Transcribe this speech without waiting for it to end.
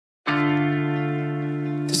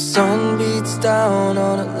sun beats down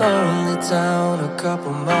on a lonely town, a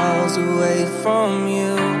couple miles away from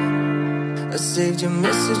you. I saved your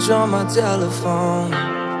message on my telephone,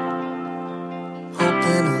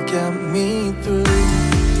 hoping it'll get me through.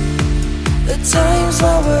 At times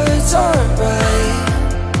my words aren't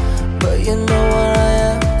right, but you know where I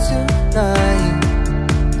am tonight.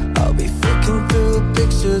 I'll be flicking through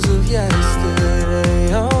pictures of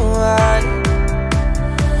yesterday, alright.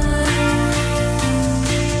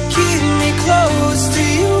 Keep me close to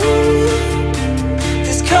you,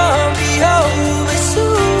 this can't be over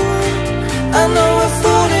soon. I know we're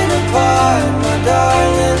falling apart, my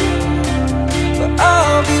darling, but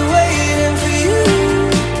I'll be waiting for you.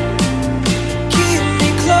 Keep me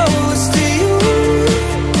close to you,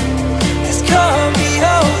 this can't be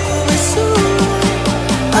over soon.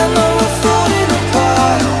 I know we're falling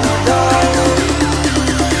apart, my darling,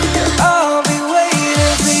 but I'll be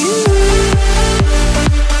waiting for you.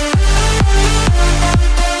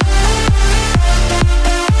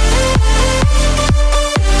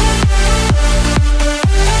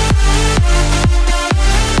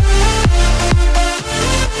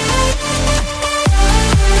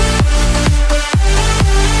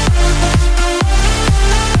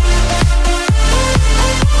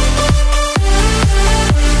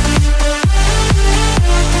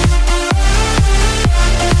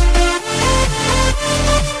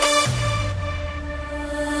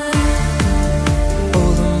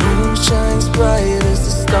 Bright as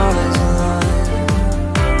the stars align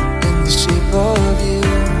in the shape of you.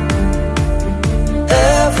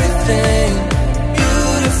 Everything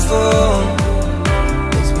beautiful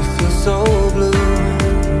makes me feel so blue.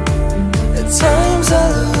 At times I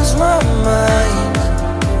lose my mind,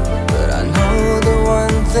 but I know the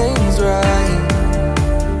one thing's right,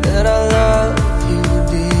 that I love you,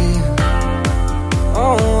 dear.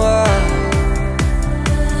 Oh,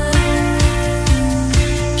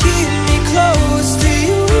 close to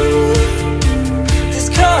you, this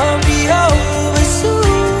can't be over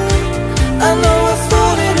soon. I know we're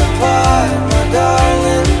falling apart, my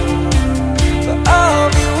darling, but I'll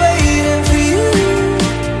be waiting for you.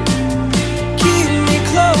 Keep me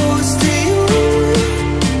close to you,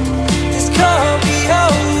 this can't be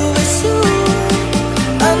over soon.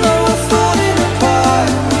 I know we're falling apart,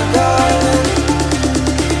 my darling,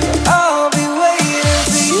 but I'll be waiting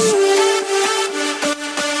for you.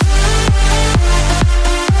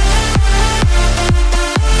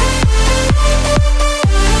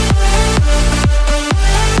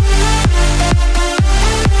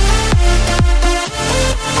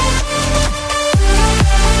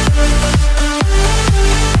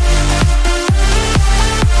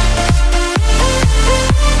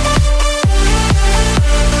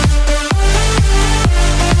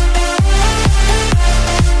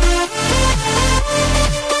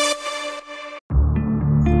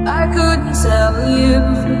 I couldn't tell you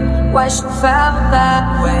why she felt that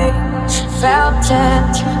way. She felt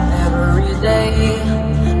it every day.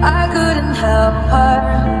 I couldn't help her,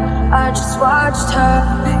 I just watched her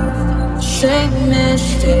make the same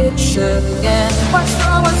mistakes again. What's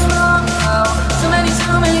wrong now? So many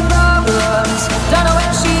problems. Don't know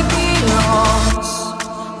where she belongs,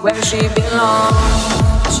 where she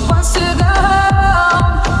belongs. She wants to go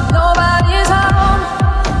home, nobody's home.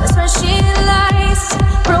 That's where she lies,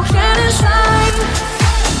 broken inside.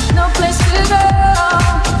 No place to go,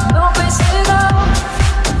 no place to go.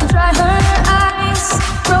 Dry her eyes,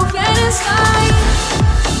 broken inside.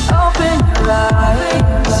 Open your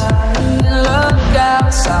eyes and look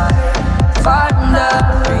outside. Find the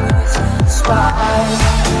reasons why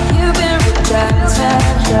you've been rejected,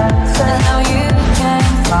 so now you can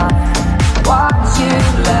find what you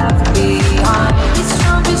left behind.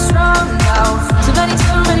 Be strong now. Too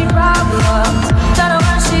many problems. Don't know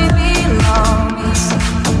where she belongs,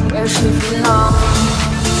 where she belongs.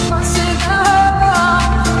 She wants to go home,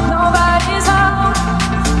 nobody's home.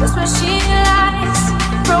 That's where she lies,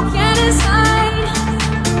 broken inside.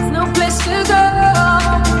 No place to go,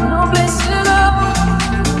 no place to go.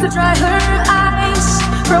 To dry her eyes,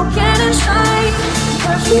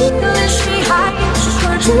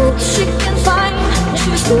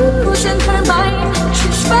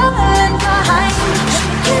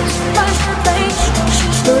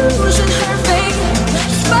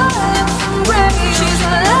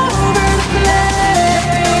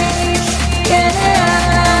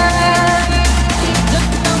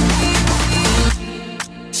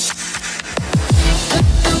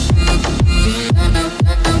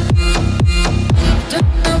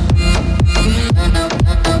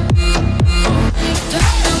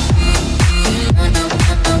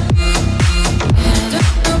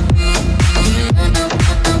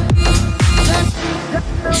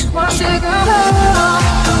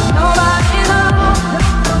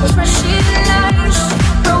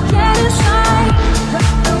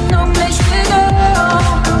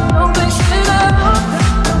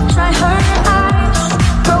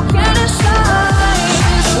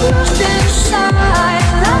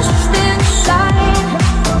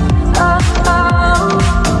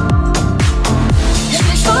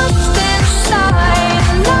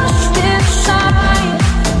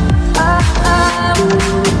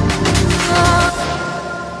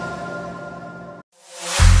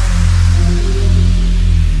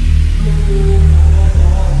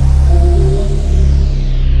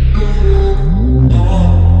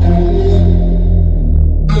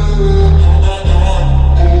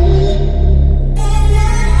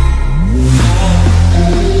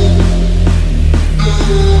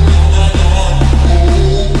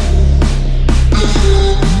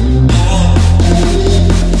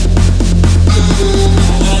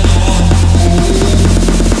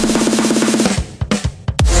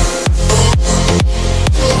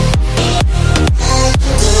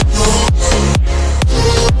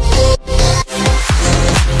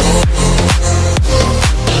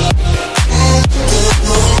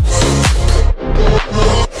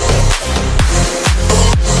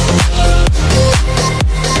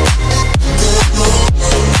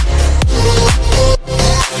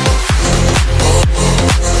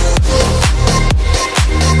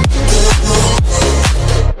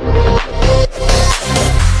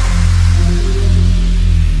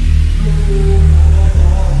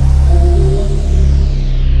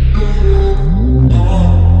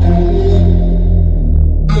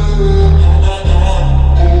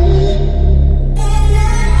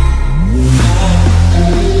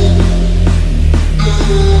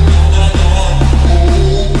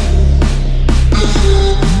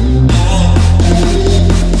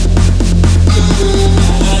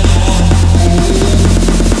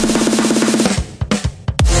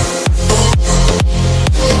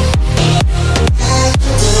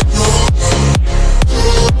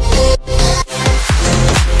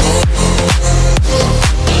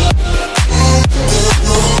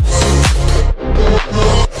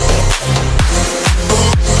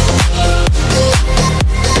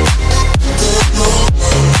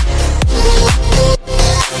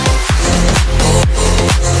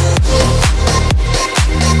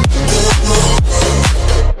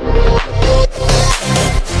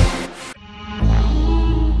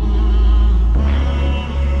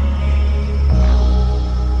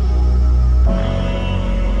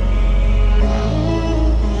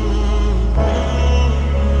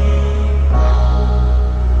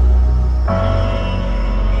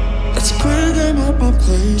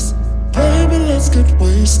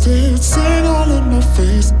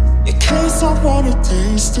 wanna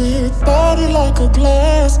taste it, body like a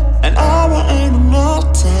glass. An hour ain't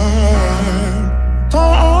enough time,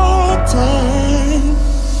 time.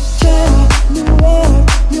 Tell me what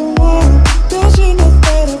you want, 'cause you know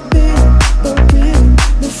that I've been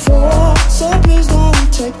before. So please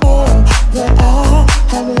don't take all that I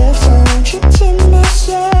have left, so I want you to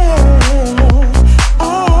myself. I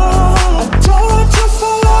don't want to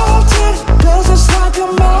fall off it, 'cause it's like a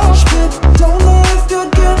mosh pit. Don't know if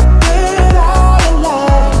you'll get it out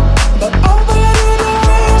alive, but I'm ready to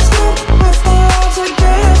risk it with my odds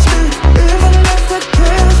against me. Even if it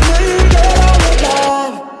kills me, get out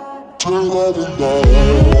alive. Get out alive.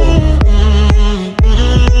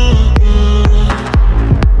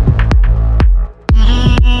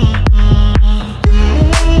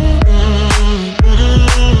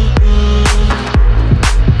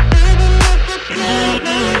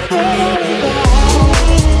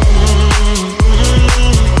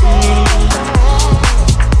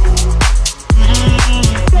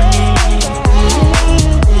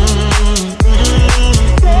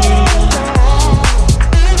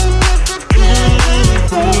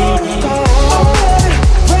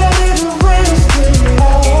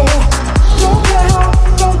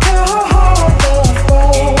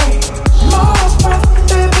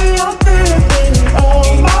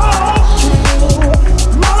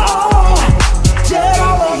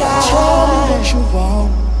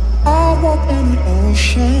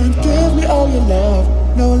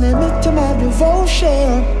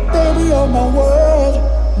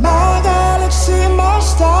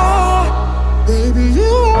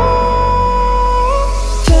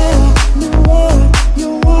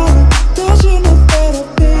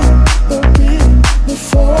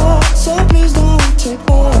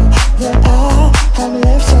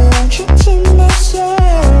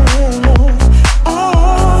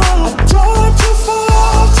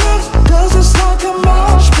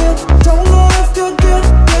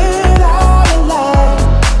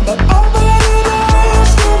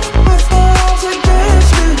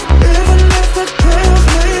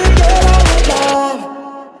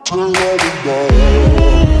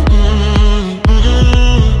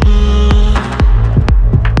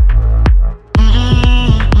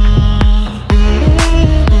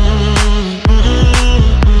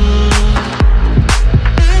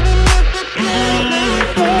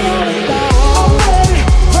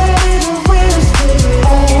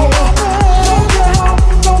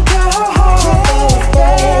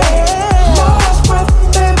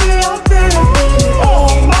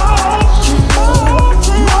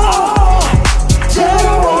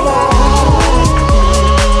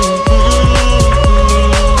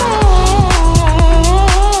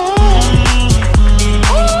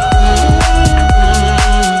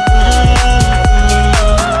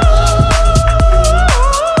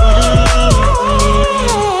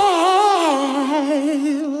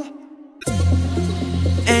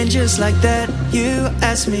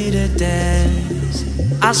 Me to dance,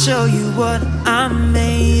 I'll show you what I'm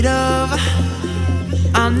made of.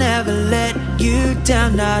 I'll never let you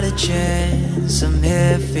down, not a chance. I'm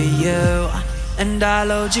here for you, and I'll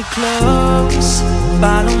hold you close.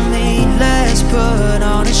 Follow me, let's put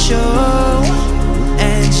on a show,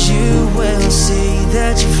 and you will see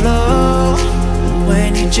that you flow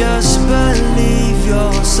when you just believe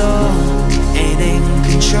your soul ain't in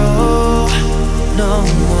control no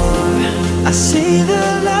more. I see the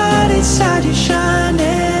light inside you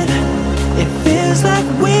shining. It feels like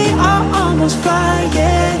we are almost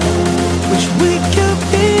flying. Wish we could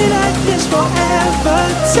be like this forever.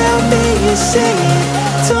 Tell me you see it,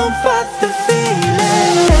 don't fight the feeling.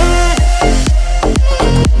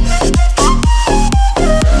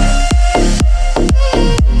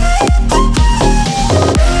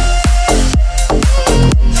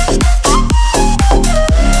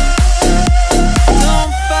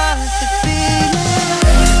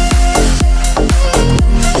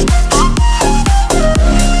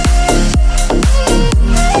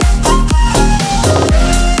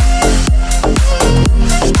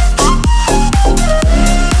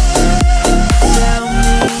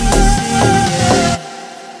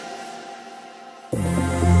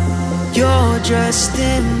 Dressed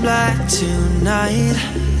in black tonight,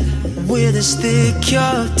 with a stick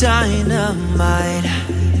of dynamite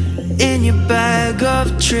in your bag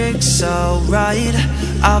of tricks, alright.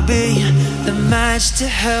 I'll be the match to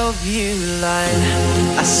help you light.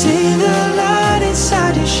 I see the light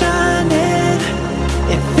inside you shining.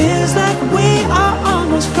 It feels like we are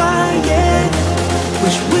almost flying.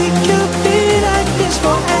 Wish we could be like this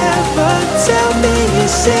forever. Tell me you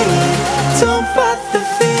see it, don't fight the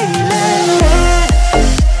feeling.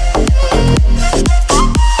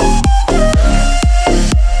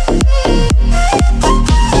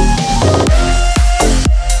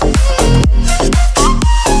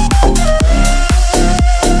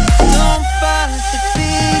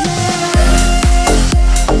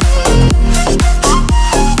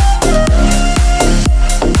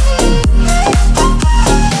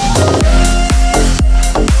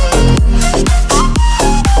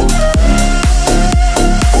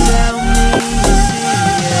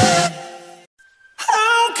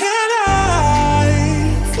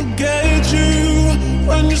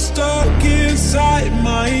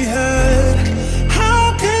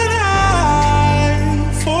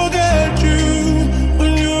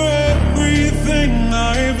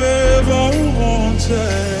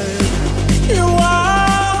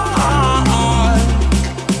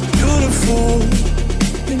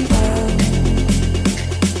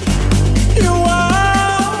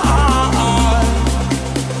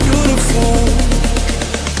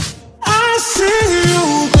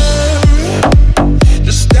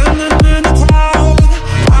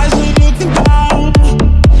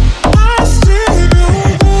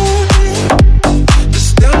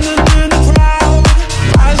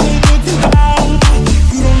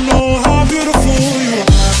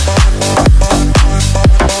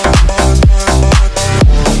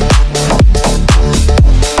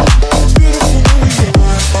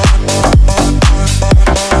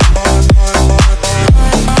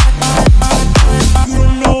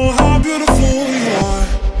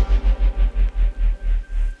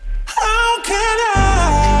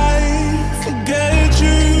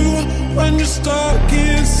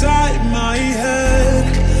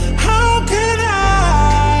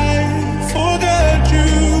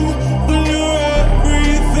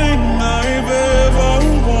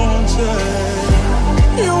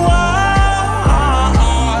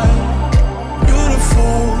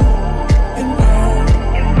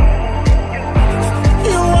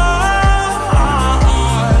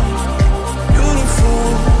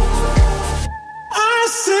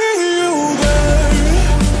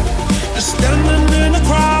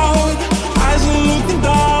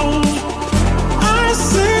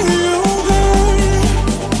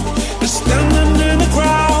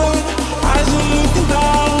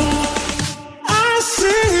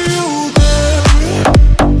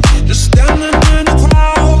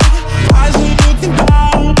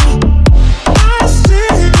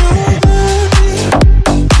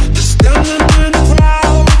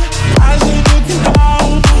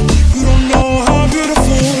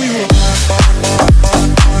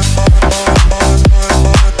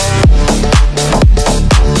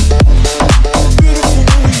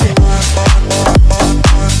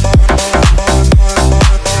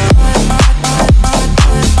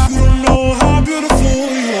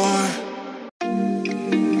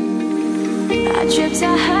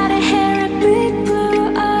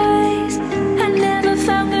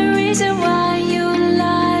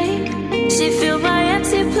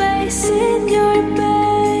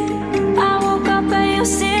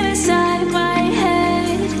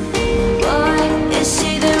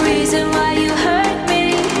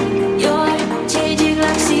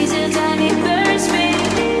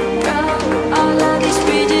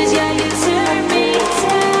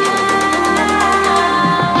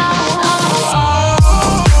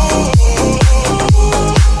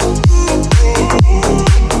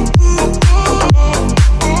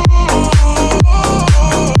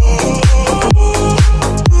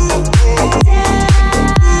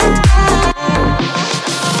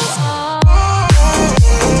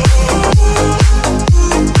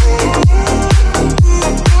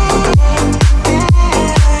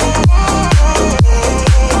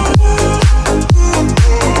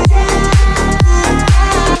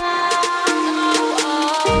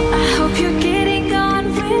 hope you're getting on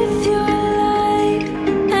with your life.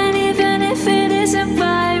 And even if it isn't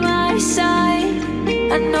by my side,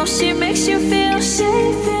 I know she makes you feel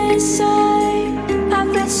safe inside. I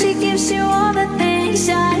bet she gives you all the things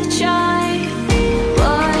I try.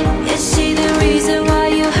 Why is she the reason why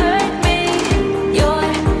you hurt me?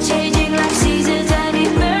 You're changing like seasons and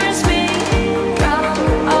it burns me. From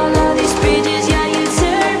all of these bridges, yeah, you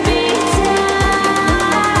turn me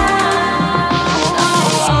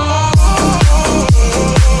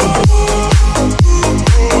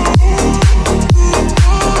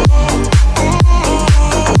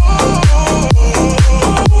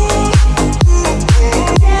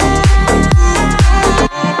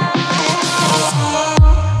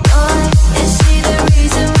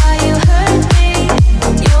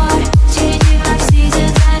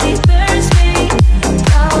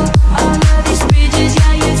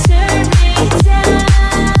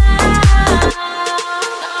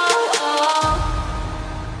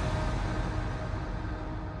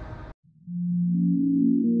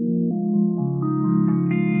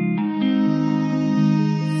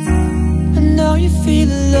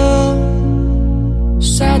feel alone,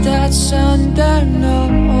 sad that sundown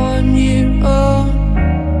on your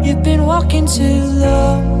own. You've been walking too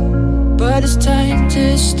long, but it's time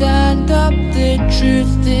to stand up. The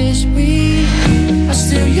truth is we are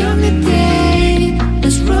still young today.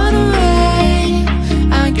 Let's run away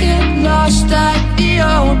and get lost at the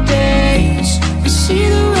old days. We see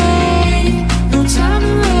the way, no time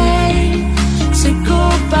to wait, so go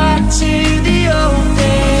back to the old days.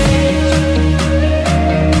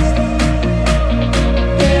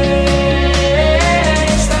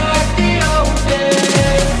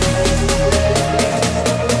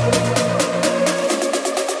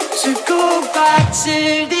 To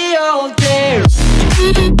the old days. To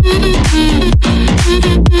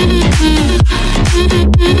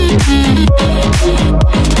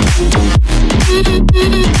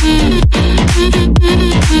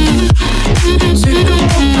go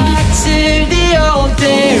back to the old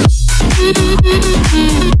days.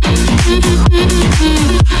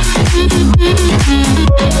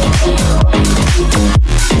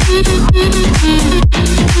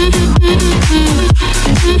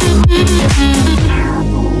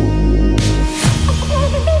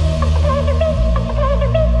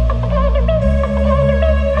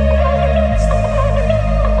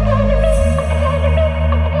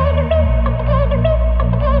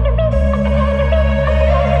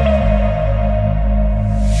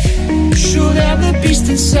 Show them the beast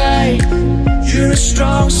inside. You're a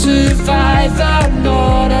strong survivor,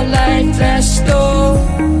 not a lifeless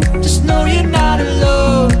stone. Just know you're not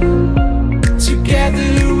alone.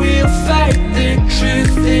 Together we'll fight. The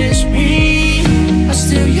truth is we are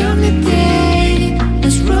still young today.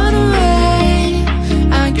 Let's run away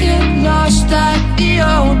and get lost at the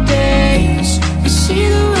old days. We see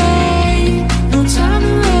the way, no time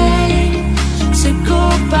to wait, so go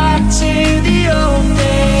back to the old days.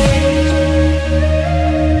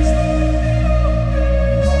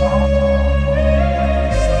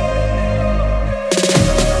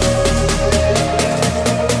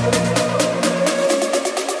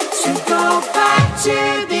 To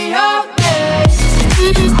the old days.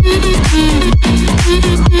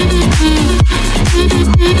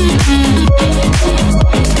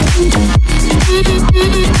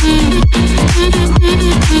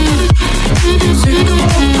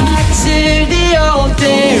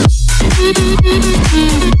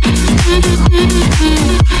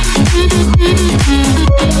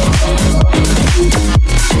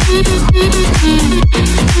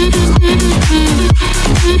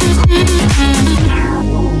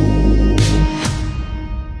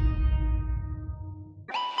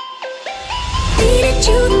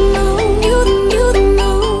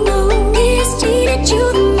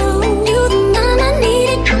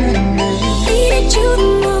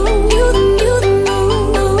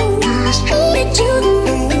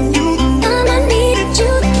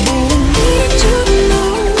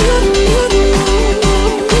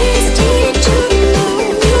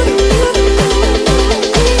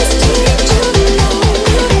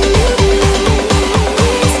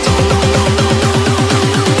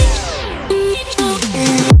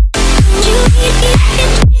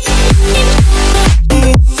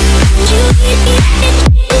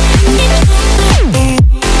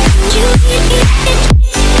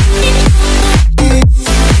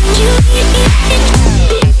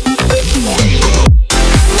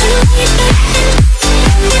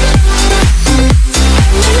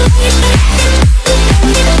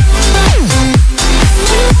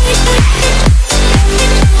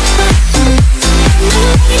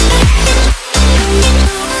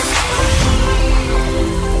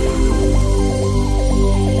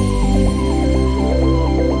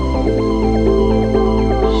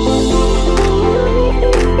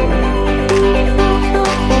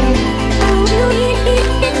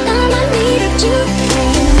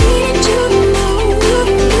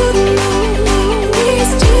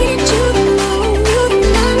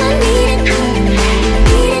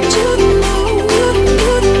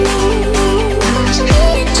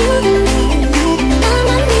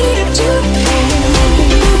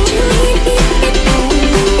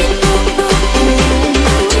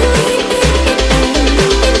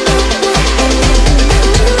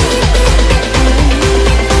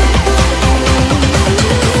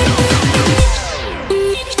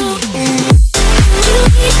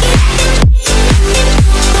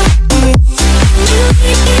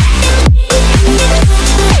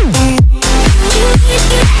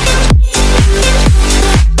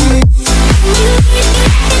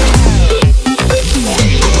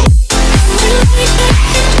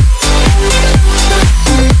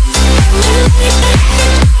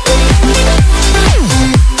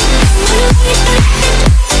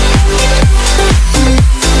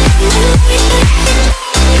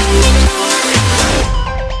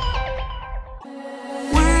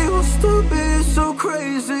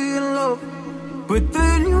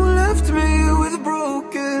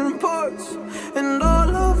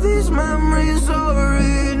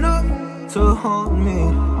 to haunt me.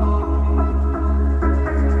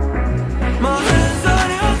 My hands on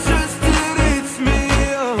your chest, it eats me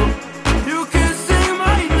up. You kissing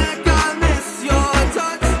my neck, I miss your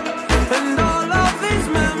touch. And all of these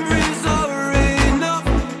memories are enough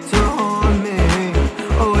to haunt me.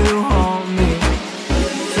 Oh, you haunt me.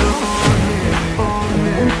 To haunt me, haunt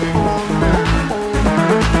me, haunt me.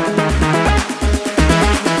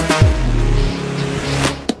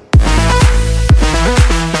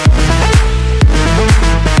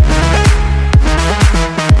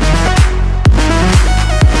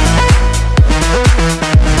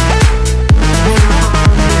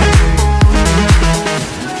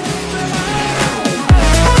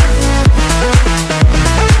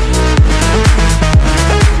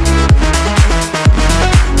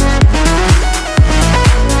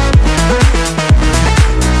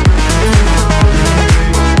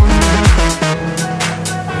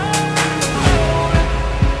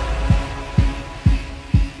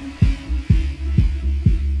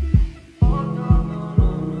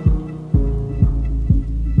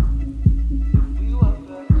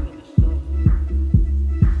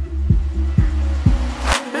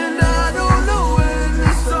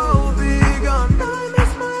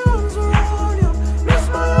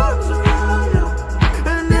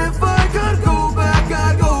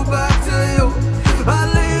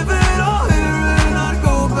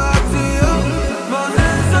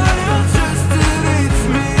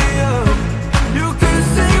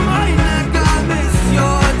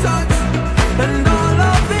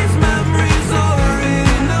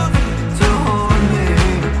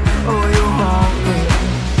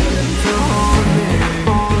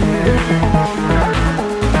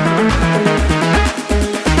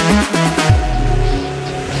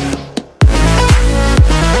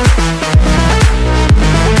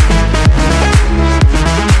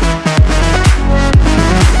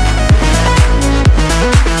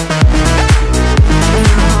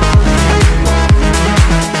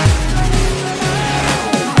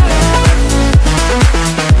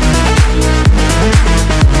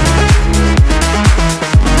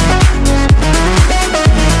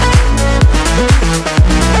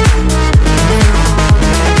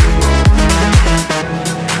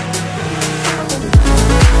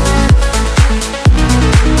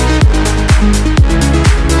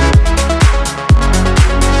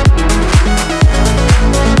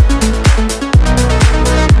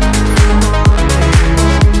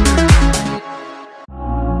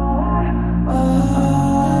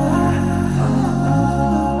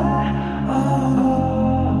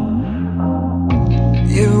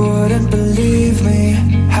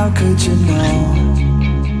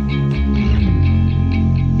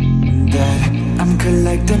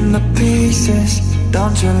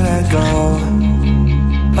 Don't you let go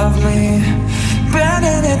of me.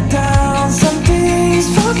 Burning it down, some things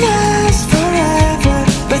won't last forever,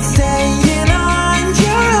 but staying on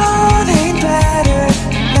your own ain't better.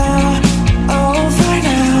 Now, oh for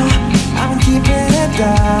now, I'm keeping it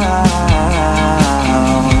down.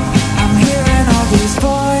 I'm hearing all these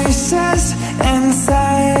voices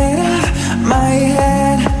inside of my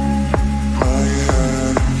head,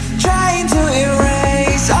 trying to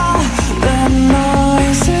erase all the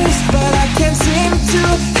noises, but I can't seem to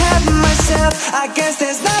help myself. I guess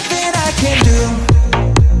there's nothing I can do.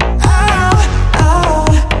 Oh, oh,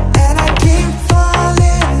 and I keep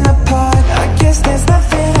falling apart. I guess there's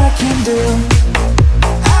nothing I can do.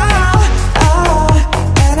 Oh, oh,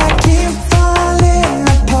 and I keep falling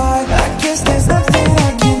apart. I guess there's nothing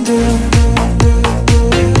I can do.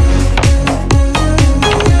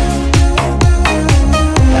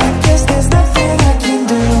 I guess there's nothing I can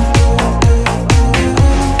do.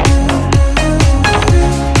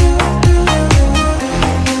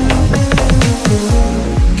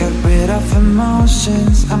 Get rid of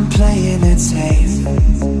emotions, I'm playing it safe.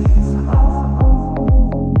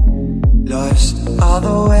 Lost all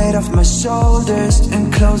the weight off my shoulders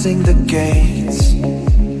and closing the gates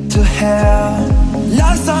to hell.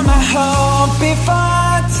 Lost all my hope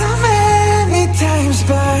before too many times,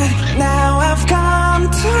 but now I've come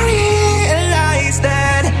to realize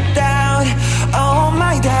that doubt, oh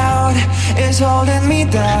my doubt, is holding me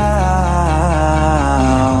down.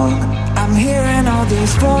 I'm hearing all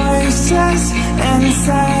these voices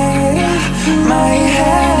inside of my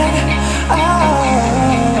head,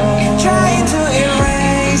 oh, trying to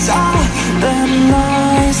erase all the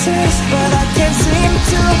noises, but I can't seem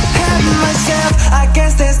to help myself. I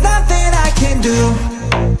guess there's nothing I can do.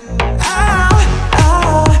 Oh,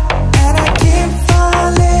 oh, and I keep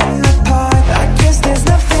falling apart. I guess there's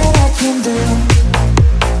nothing I can do.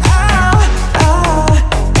 Oh, oh,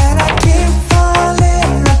 and I keep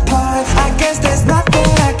falling apart.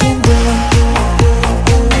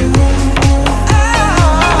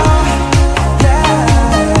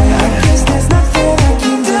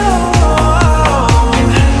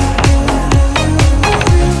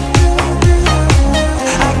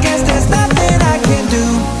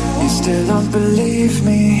 believe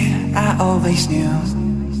me, I always knew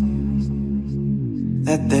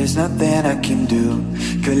that there's nothing I can do.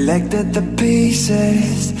 Collected the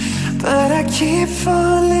pieces, but I keep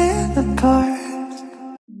falling apart.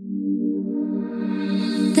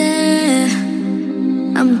 There,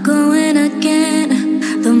 I'm going again.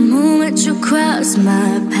 The moment you cross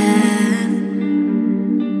my path,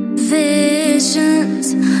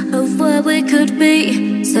 visions of what we could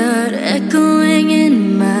be start echoing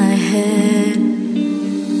in my head.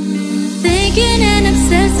 Thinking and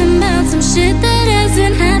obsessing about some shit that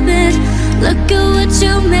hasn't happened. Look at what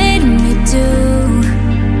you made me do.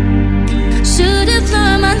 Should've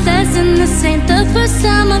learned my lesson. This ain't the first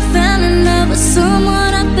time I fell in love with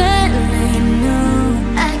someone I barely knew.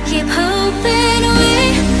 I keep hoping we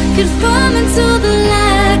could fall into the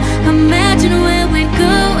light. Imagine where we'd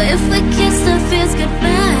go if we kissed our fears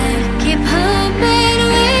goodbye. Keep hoping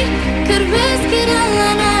we could risk it all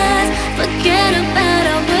on us. Forget about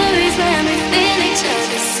our worries when we feel each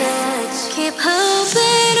other's touch. Keep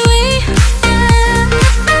hoping we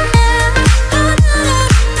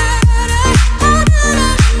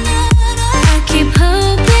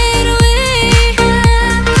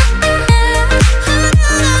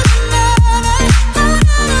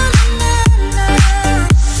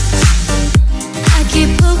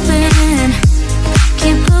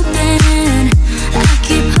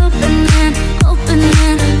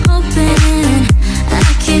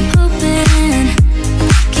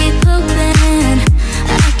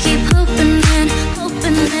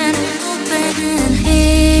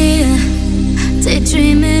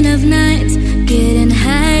dreaming of nights, getting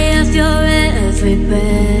high off your every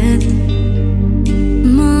breath.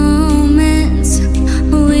 Moments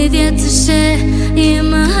we've yet to share. Yeah,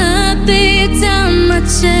 my heart beats down my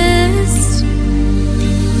chest.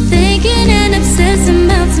 Thinking and obsessing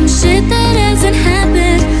about some shit that hasn't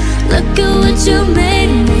happened. Look at what you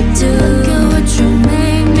made me do. Look at what you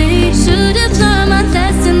made me. Should've learned my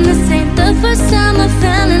lesson. This ain't the first time I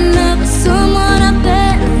fell in love with someone I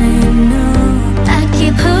barely knew.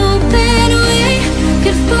 Keep hoping we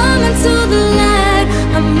could fall into the light.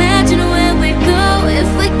 Imagine where we'd go if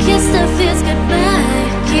we kissed our fears goodbye.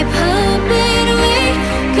 Keep hoping we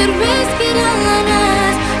could risk it all on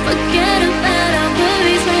us. Forget about our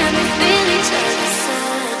worries when we feel each other's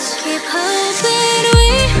touch. Keep hoping we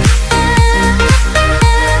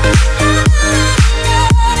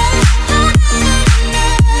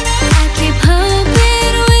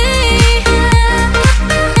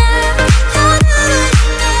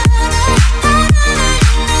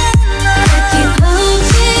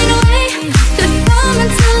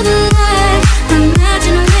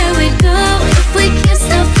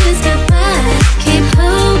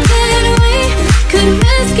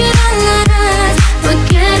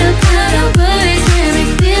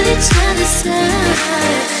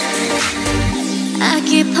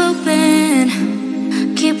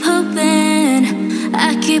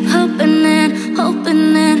keep hoping and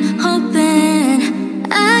hoping and hoping.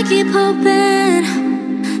 I keep hoping,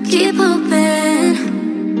 keep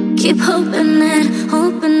hoping, keep hoping and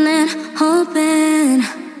hoping and hoping.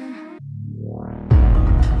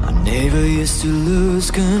 I never used to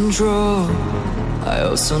lose control. I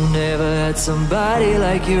also never had somebody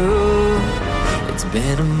like you. It's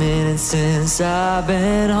been a minute since I've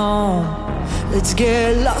been home. Let's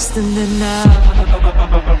get lost in the night.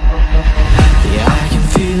 Yeah, I can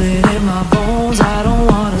feel it in my bones, I don't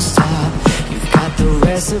wanna stop. You've got the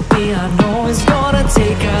recipe, I know it's gonna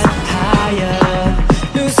take us higher.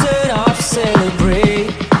 Loosen up, celebrate.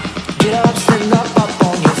 Get up, stand up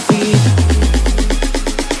on your feet.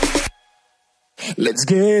 Let's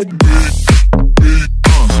get big,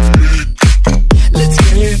 let's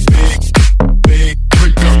get big, big,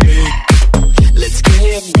 big, big. Let's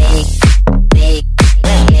get big, big,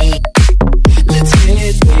 big. Let's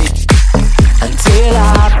get big. Until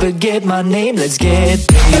I forget my name, let's get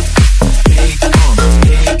big, big,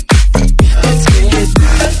 big. Let's get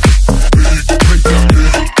big, big, big.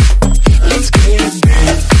 Let's get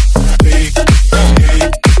big, big, big.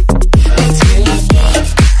 Let's get big.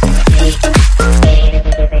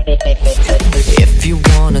 If you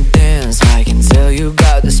wanna dance, I can tell you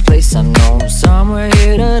about this place I know, somewhere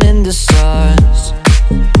hidden in the stars.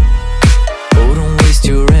 Oh, don't waste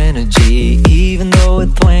your energy, even though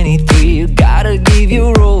at 23 you gotta give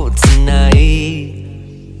your all tonight.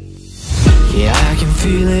 Yeah, I can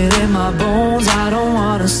feel it in my bones, I don't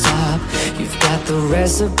wanna stop. You've got the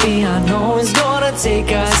recipe, I know it's gonna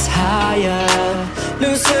take us higher.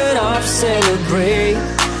 Loosen up, celebrate.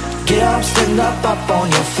 Get up, stand up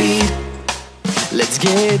on your feet. Let's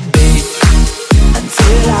get big.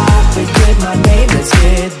 Until I forget my name, let's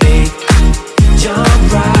get big.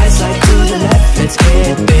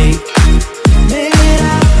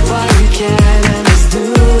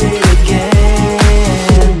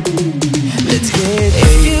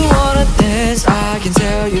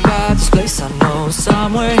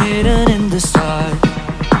 somewhere hidden in the stars.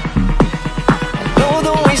 I know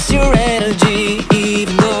don't waste your energy,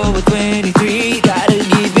 even though we're 23. Gotta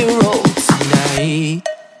give you roll tonight.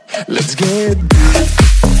 Let's get big.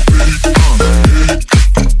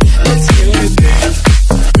 Let's get big.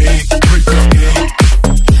 Big, big, big.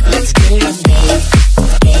 Let's get big.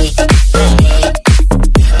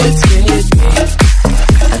 Let's get big.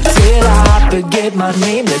 Until I forget my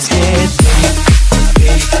name. Let's get big.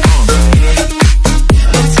 Big, big.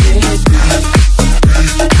 Let's get big.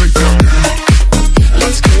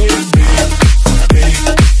 Let's get big. Big,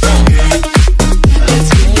 big. Let's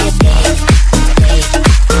get big.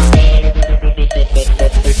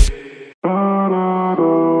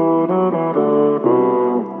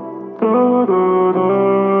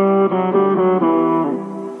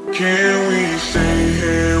 Can we stay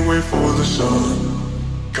here, wait for the sun?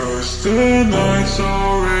 'Cause the night's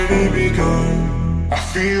already begun. I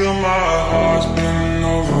feel my heart's been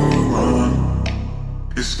overrun.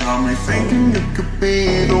 It's got me thinking you could be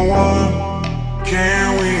the one. Can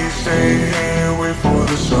we stay here, wait for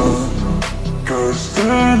the sun? 'Cause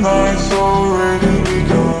the night's already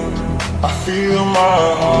begun. I feel my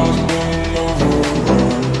heart's been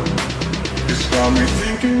overrun. It's got me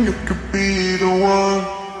thinking you could be the one.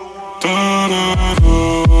 Da da da da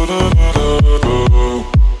da da da da da.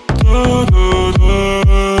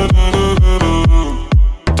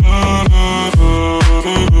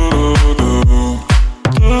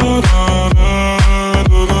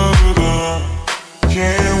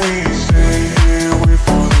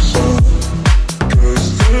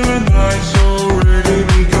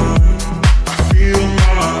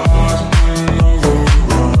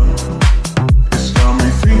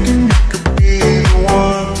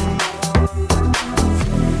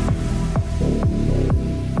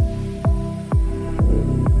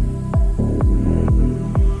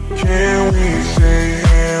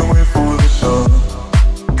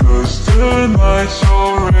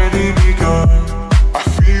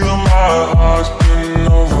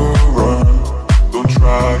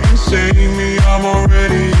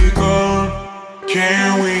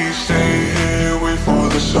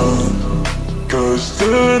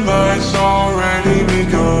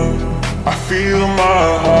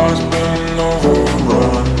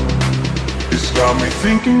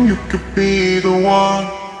 Thinking you could be the one.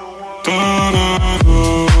 Da da da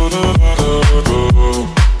da da da da da da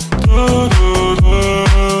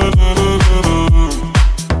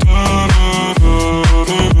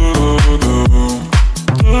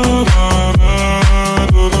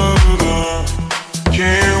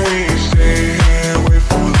Can we stay here, wait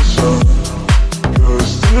for the sun?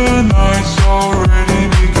 'Cause the night's already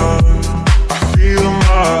begun. I feel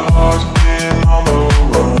my heart's been on the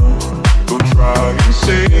run. Don't try and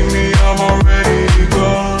save me, I'm already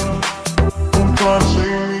gone. Don't try and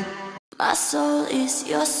save me. My soul is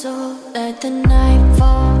your soul. Let the night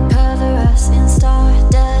fall, cover us in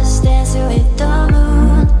stardust, dancing with the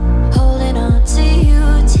moon, holding on to you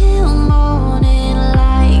till morning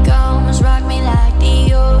light comes. Rock me like the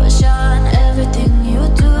ocean. Everything you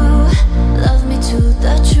do, love me to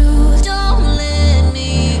the truth. Don't let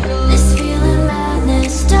me go. This feeling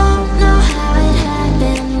madness, don't know how it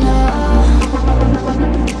happened. No,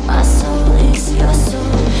 my soul is your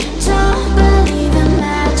soul. Don't believe in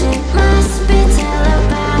magic, must be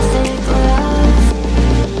telepathic love.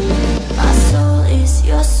 My soul is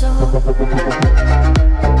your soul.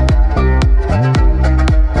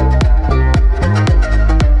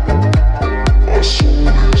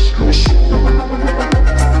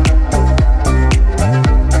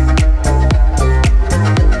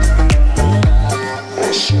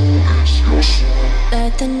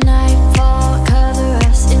 Let the night fall, cover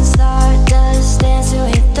us in stardust, dancing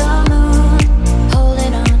with the moon,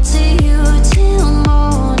 holding on to you till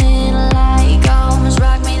morning light comes.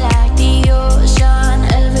 Rock me like the ocean.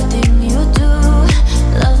 Everything you do,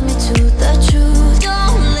 love me to the truth.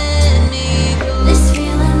 Don't let me go. This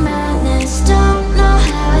feeling madness, don't know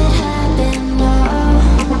how it happened. No,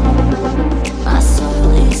 my soul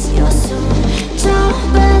is your soul. Don't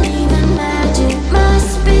believe in magic,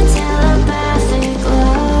 must be telepathic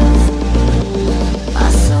love. My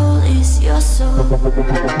soul is your soul.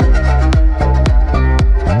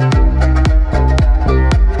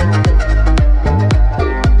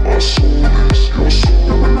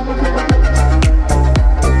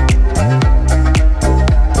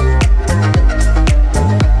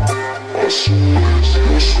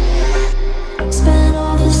 Spent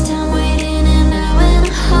all this time waiting, and now in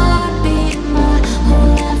a heartbeat, my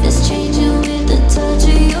whole life is changing with the touch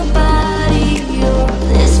of your body.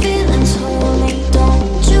 This feeling's holy,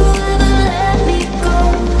 don't you ever let me go.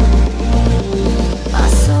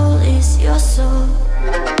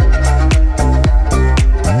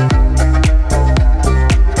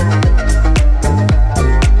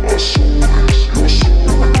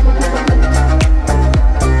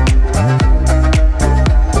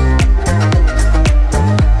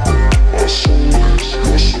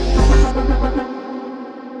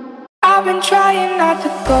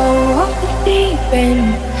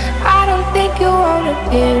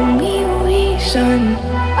 reason.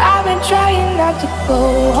 I've been trying not to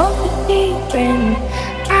go off the deep end.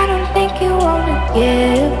 I don't think you wanna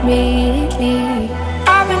give me.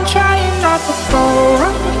 I've been trying not to go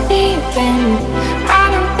off the deep end. I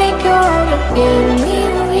don't think you wanna give me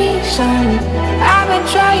a reason. I've been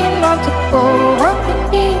trying not to go off the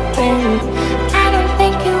deep end. I don't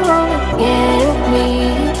think you wanna give me.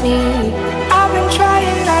 I've been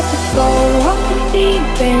trying not to go off the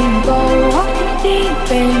deep end, go off the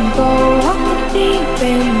deep end, go off the deep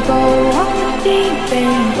end, go off the deep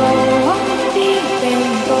end, go off the deep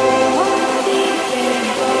end, go off the deep end,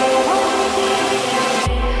 go off the deep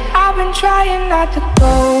end. I've been trying not to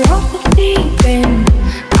go off the deep end.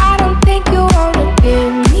 I don't think you wanna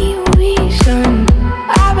give me a reason.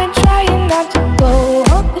 I've been trying not to go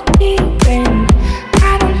off the deep end.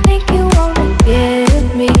 I don't think you wanna give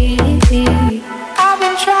me. I've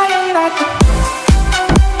been trying not to.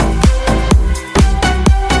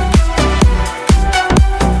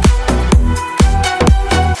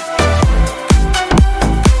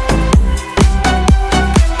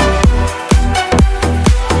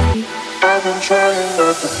 I've been trying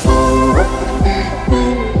not to go off the deep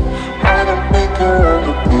end. I don't think I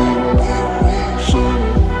wanna give me a reason.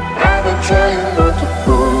 I've been trying not to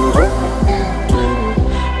go off the deep end.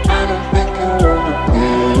 I don't think I wanna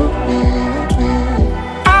give me.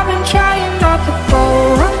 I've been trying not to go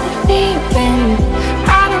off the deep end.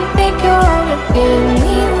 I don't think you wanna give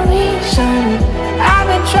me a reason. I've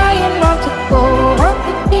been trying not to go off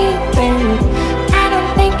the deep end. I don't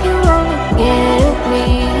think you wanna give me.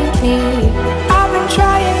 I've been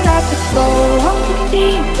trying not to go off the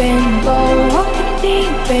deep end, go off the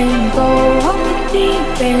deep end, go off the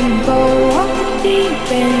deep end, go off the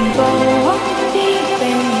deep end, go off the deep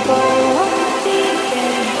end, go off the deep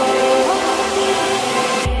end, go off the deep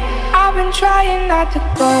end. I've been trying not to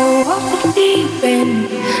go off the deep end.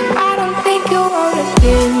 I don't think you wanna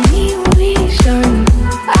give me a reason.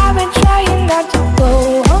 I've been trying not to go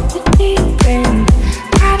off the deep end.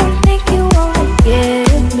 I don't think you wanna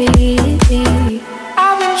give me.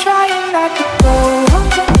 I've been trying not to go off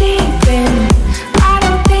the deep end. I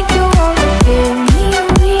don't think you wanna give me a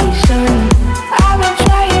reason. I've been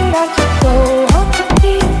trying not to go off the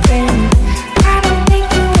deep end. I don't think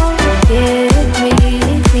you wanna give me.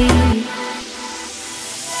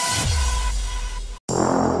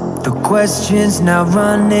 The questions now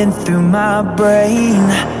running through my brain.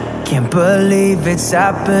 Can't believe it's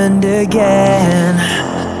happened again.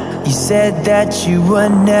 You said that you were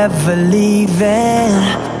never leaving,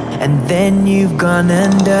 and then you've gone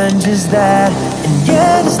and done just that. And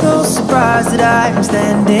yet it's no surprise that I'm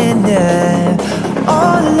standing there,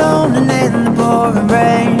 all alone and in the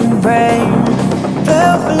pouring rain.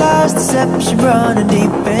 Fell for lies, deception running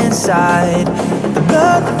deep inside. The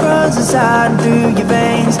blood that runs inside and through your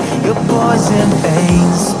veins, your poison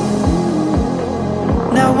veins.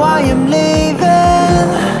 Now I am leaving,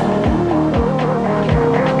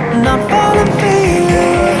 and I'm falling for you.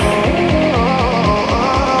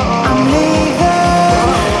 I'm leaving,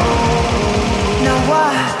 now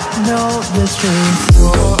I know the truth.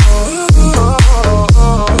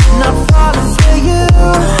 And I'm falling for you.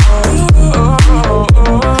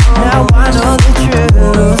 Now I know the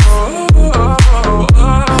truth.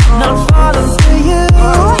 And I'm falling for you.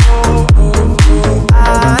 I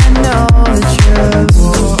know the truth.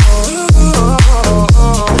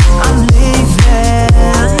 I'm leaving.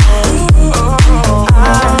 I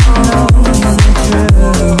know the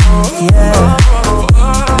truth. Yeah,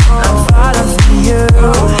 I'm falling for you.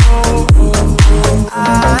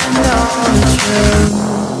 I know the truth.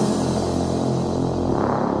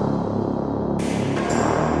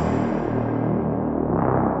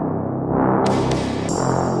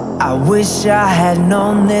 I wish I had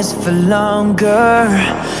known this for longer.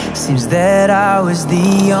 Seems that I was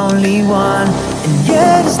the only one, and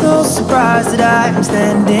yet it's no surprise that I'm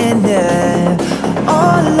standing there,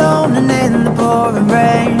 all alone and in the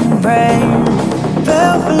pouring rain.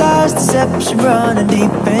 Fell for lies, deception running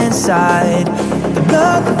deep inside. The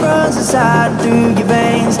blood that runs inside through your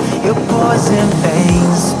veins, your poison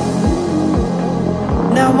veins.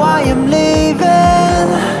 Now I am leaving,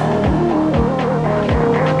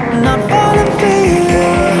 and I'm falling for you.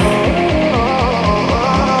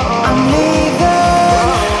 I'm leaving,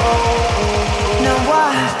 now I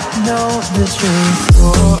know the truth.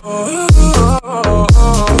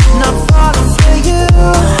 And I'm falling for you.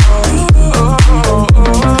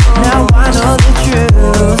 Now I know the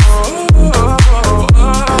truth.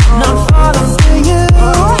 And I'm falling for you.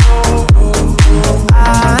 I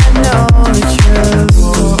know the truth.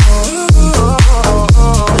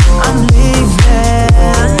 I'm leaving.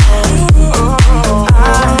 I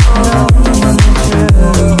know the truth.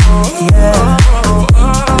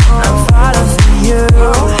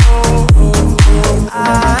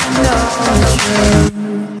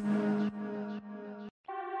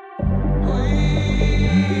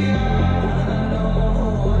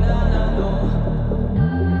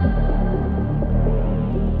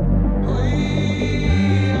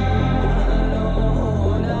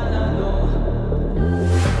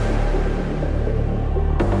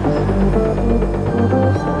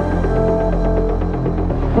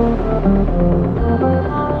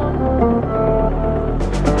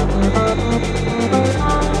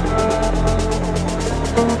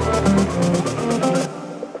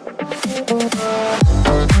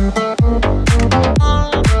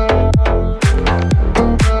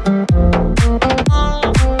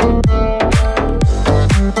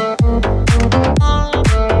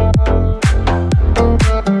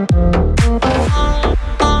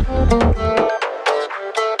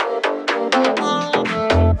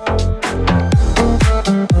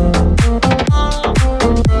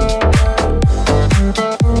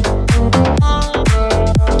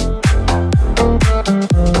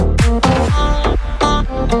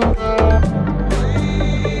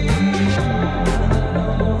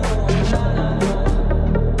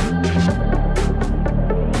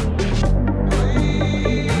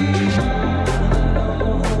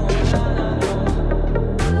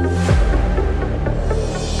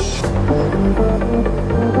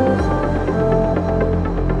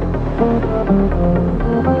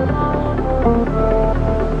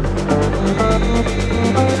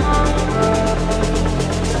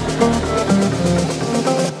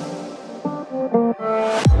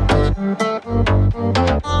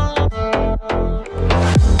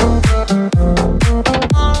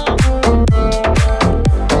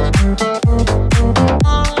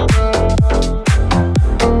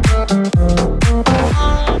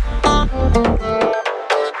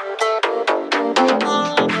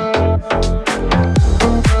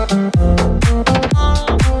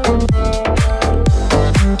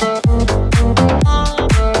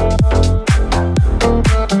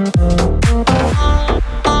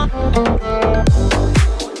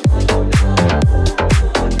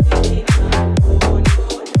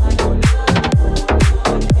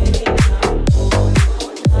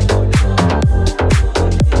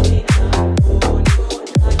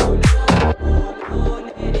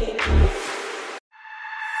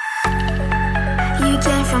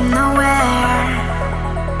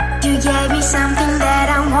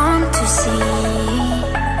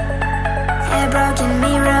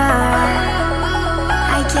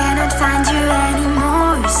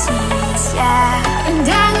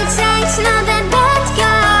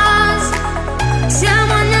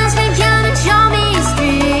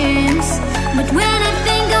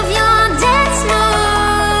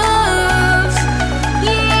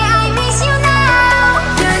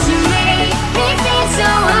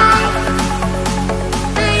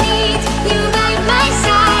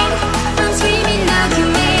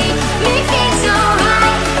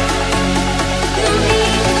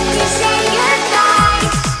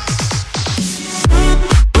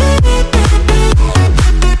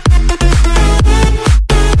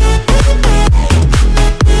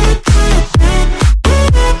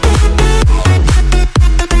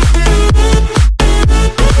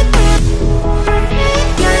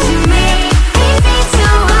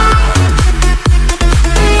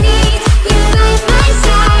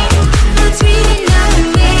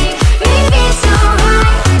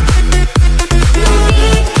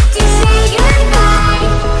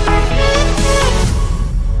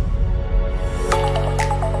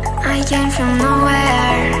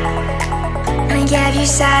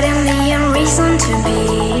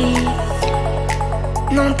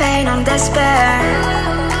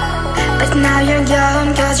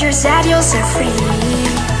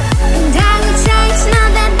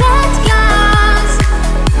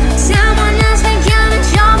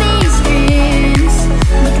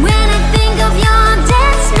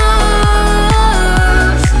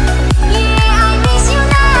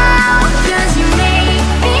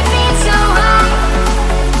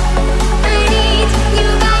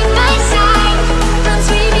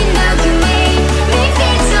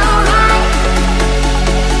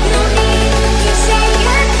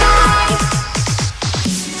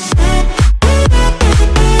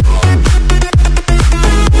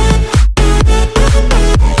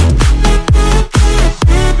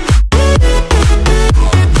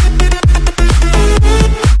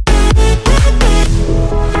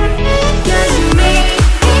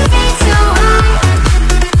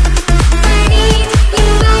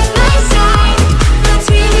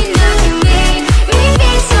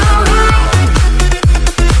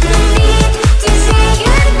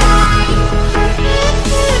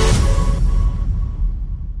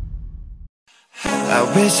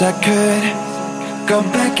 Wish I could go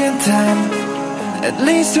back in time, at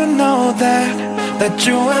least to know that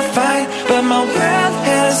you were fine. But my world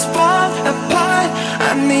has fallen apart.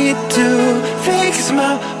 I need to fix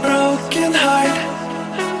my broken heart.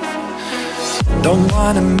 Don't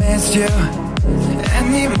wanna miss you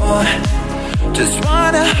anymore, just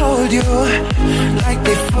wanna hold you like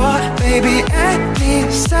before. Baby,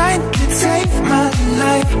 any sign could save my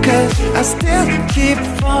life, cause I still keep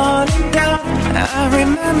falling down. I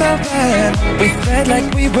remember when we felt like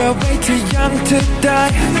we were way too young to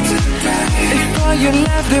die. Before you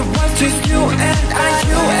left, it was just you and I,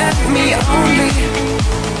 you and me only.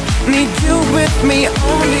 Need you with me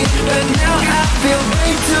only, but now I feel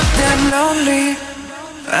way too damn lonely.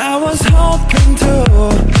 I was hoping to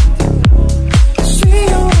see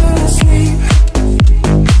you when I sleep,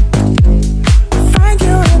 find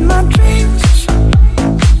you in my dreams.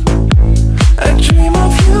 I dream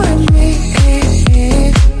of you and me,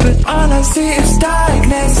 but all I see is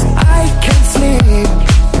darkness. I can't sleep,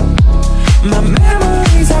 my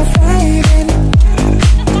memories are fading,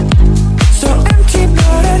 so empty,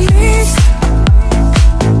 but at least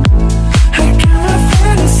I cannot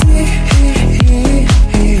fantasy.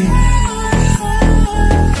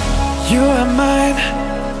 You are mine,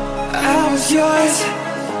 I was yours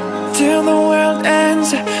till the world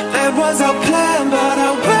ends. That was our plan, but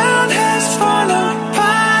our world has fallen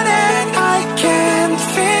apart, and I can't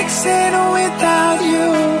fix it without you.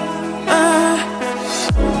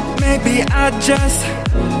 Maybe I just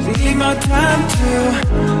need more time to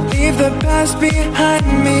leave the past behind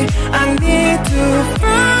me. I need to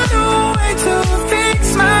find a way to fix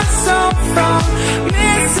myself from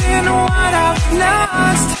missing what I've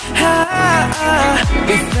lost.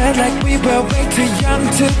 We felt like we were way too young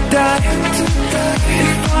to die.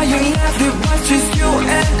 Before you left, it was just you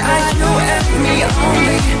and I, you and me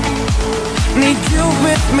only. Need you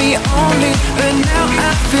with me only, but now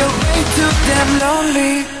I feel way too damn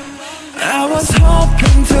lonely. I was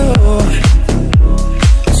hoping to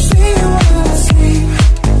see you when I sleep,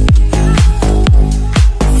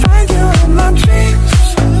 find you in my dreams,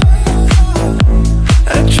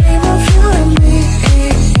 a dream of you and me.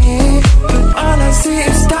 But all I see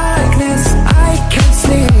is darkness, I can't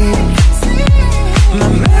sleep. My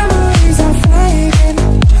memories are fading,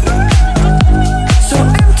 so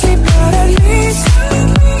empty, but at least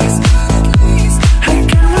I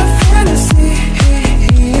got my fantasy.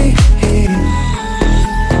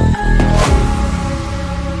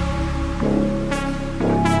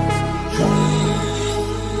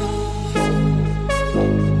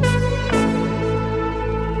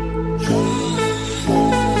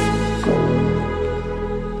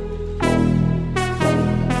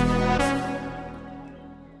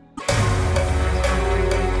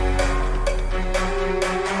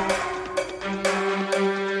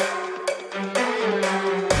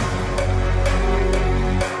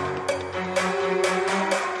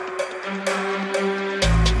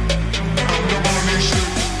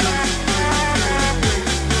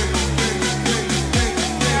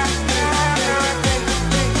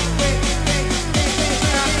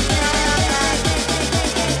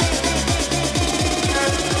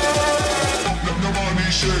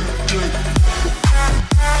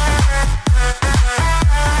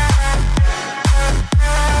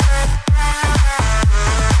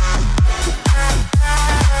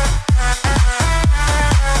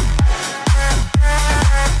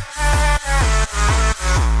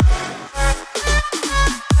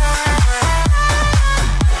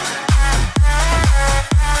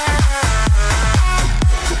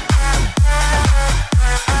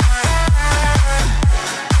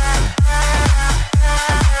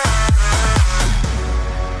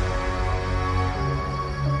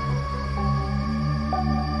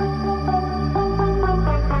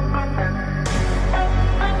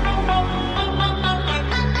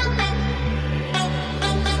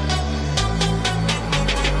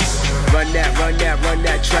 Run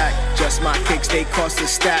that track. Just my kicks, they cost a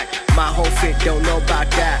stack. My whole fit, don't know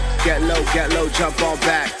about that. Get low, jump on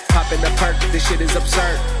back. Pop in the perk, this shit is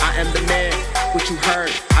absurd. I am the man, what you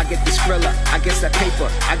heard. I get this thriller, I guess that paper,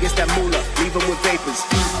 I guess that moolah. Leave them with vapors.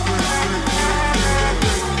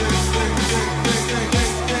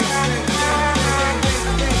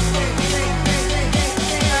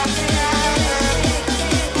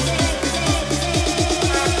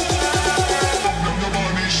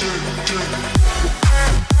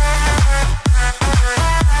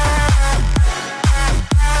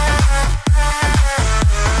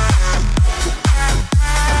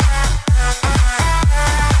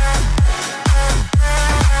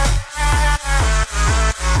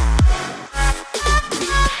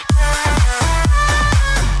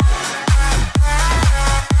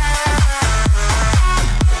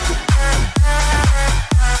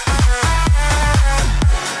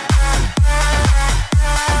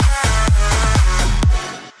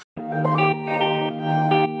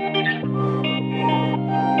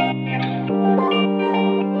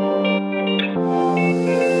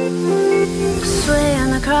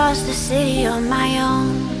 Across the city on my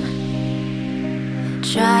own,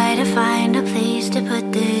 try to find a place to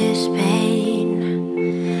put this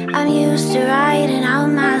pain. I'm used to writing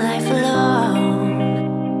out my life alone.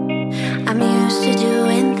 I'm used to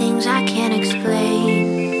doing things I can't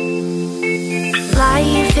explain.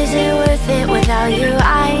 Life isn't worth it without you.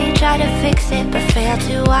 I try to fix it but fail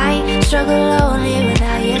to. I struggle lonely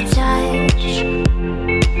without your touch.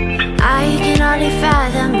 I can hardly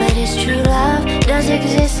fathom, but it's true love does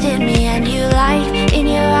exist in me and you. Life in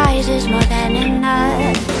your eyes is more than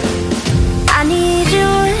enough. I need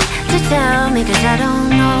you to tell me, cause I don't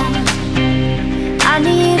know. I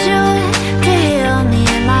need you to heal me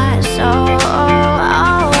in my soul.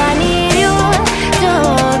 I need you to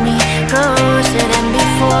hold me closer than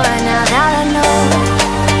before. Now that I know,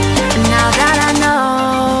 now that I know,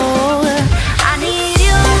 I need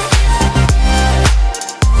you.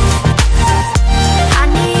 I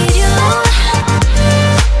need you.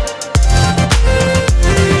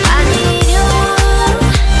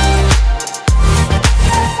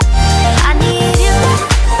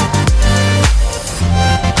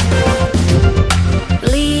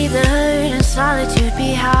 solitude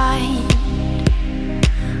behind.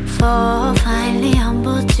 Fall finally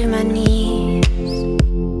humble to my knees.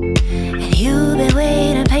 And you've been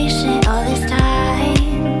waiting patient all this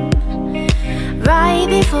time. Right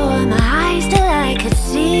before my eyes till I could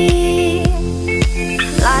see.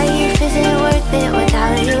 Life isn't worth it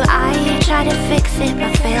without you. I try to fix it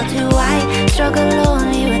but fail to. I struggle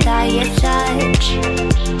only without your touch.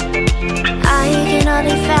 I can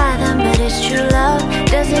only fathom, but it's true love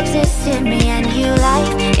does exist in me and you.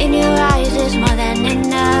 Life in your eyes is more than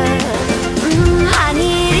enough. I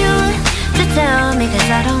need you to tell me, cause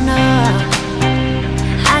I don't know.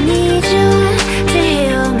 I need you to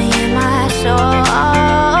heal me in my soul.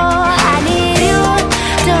 I need you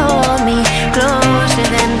to hold me closer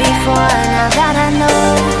than before. Now that I know,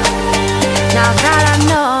 now that I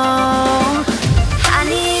know, I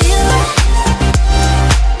need you.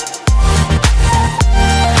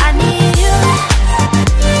 I need you.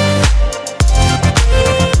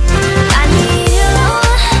 I need you.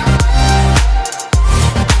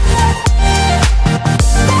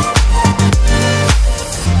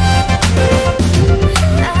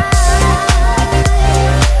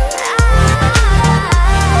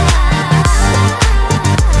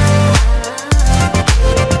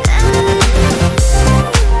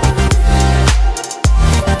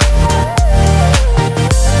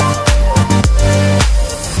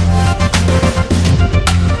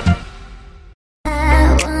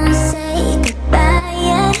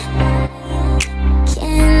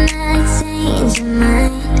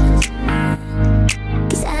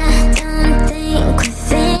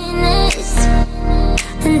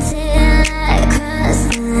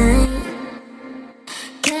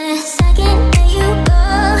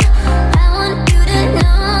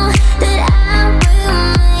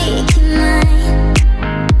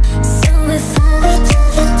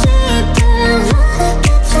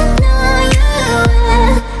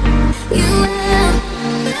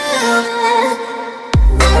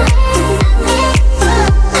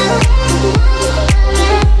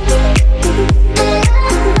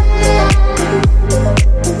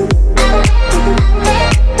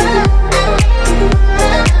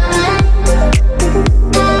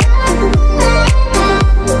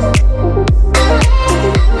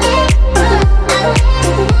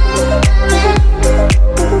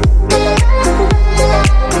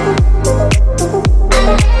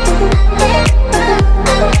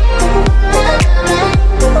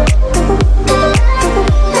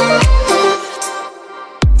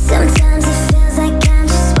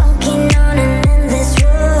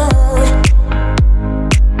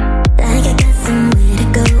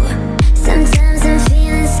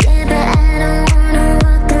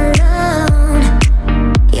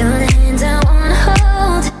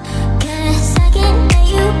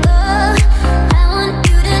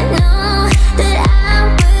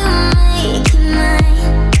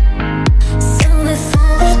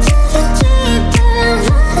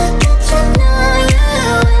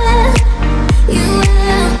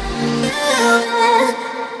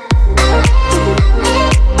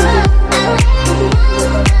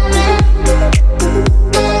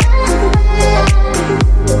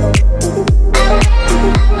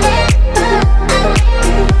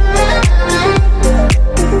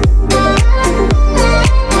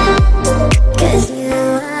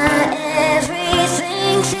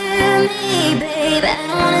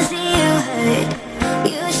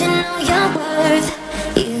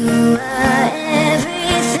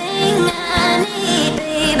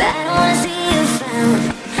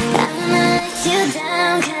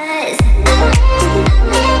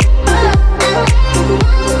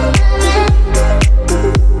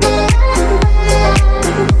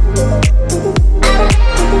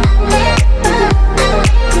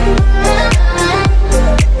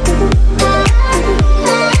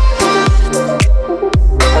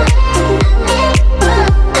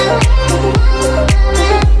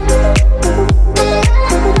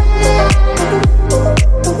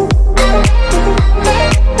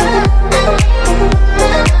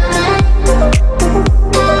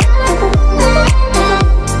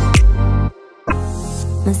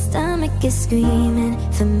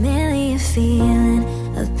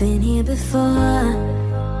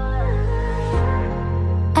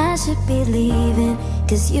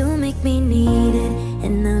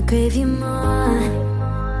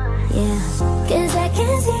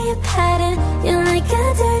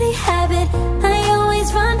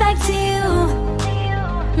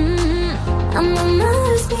 I'm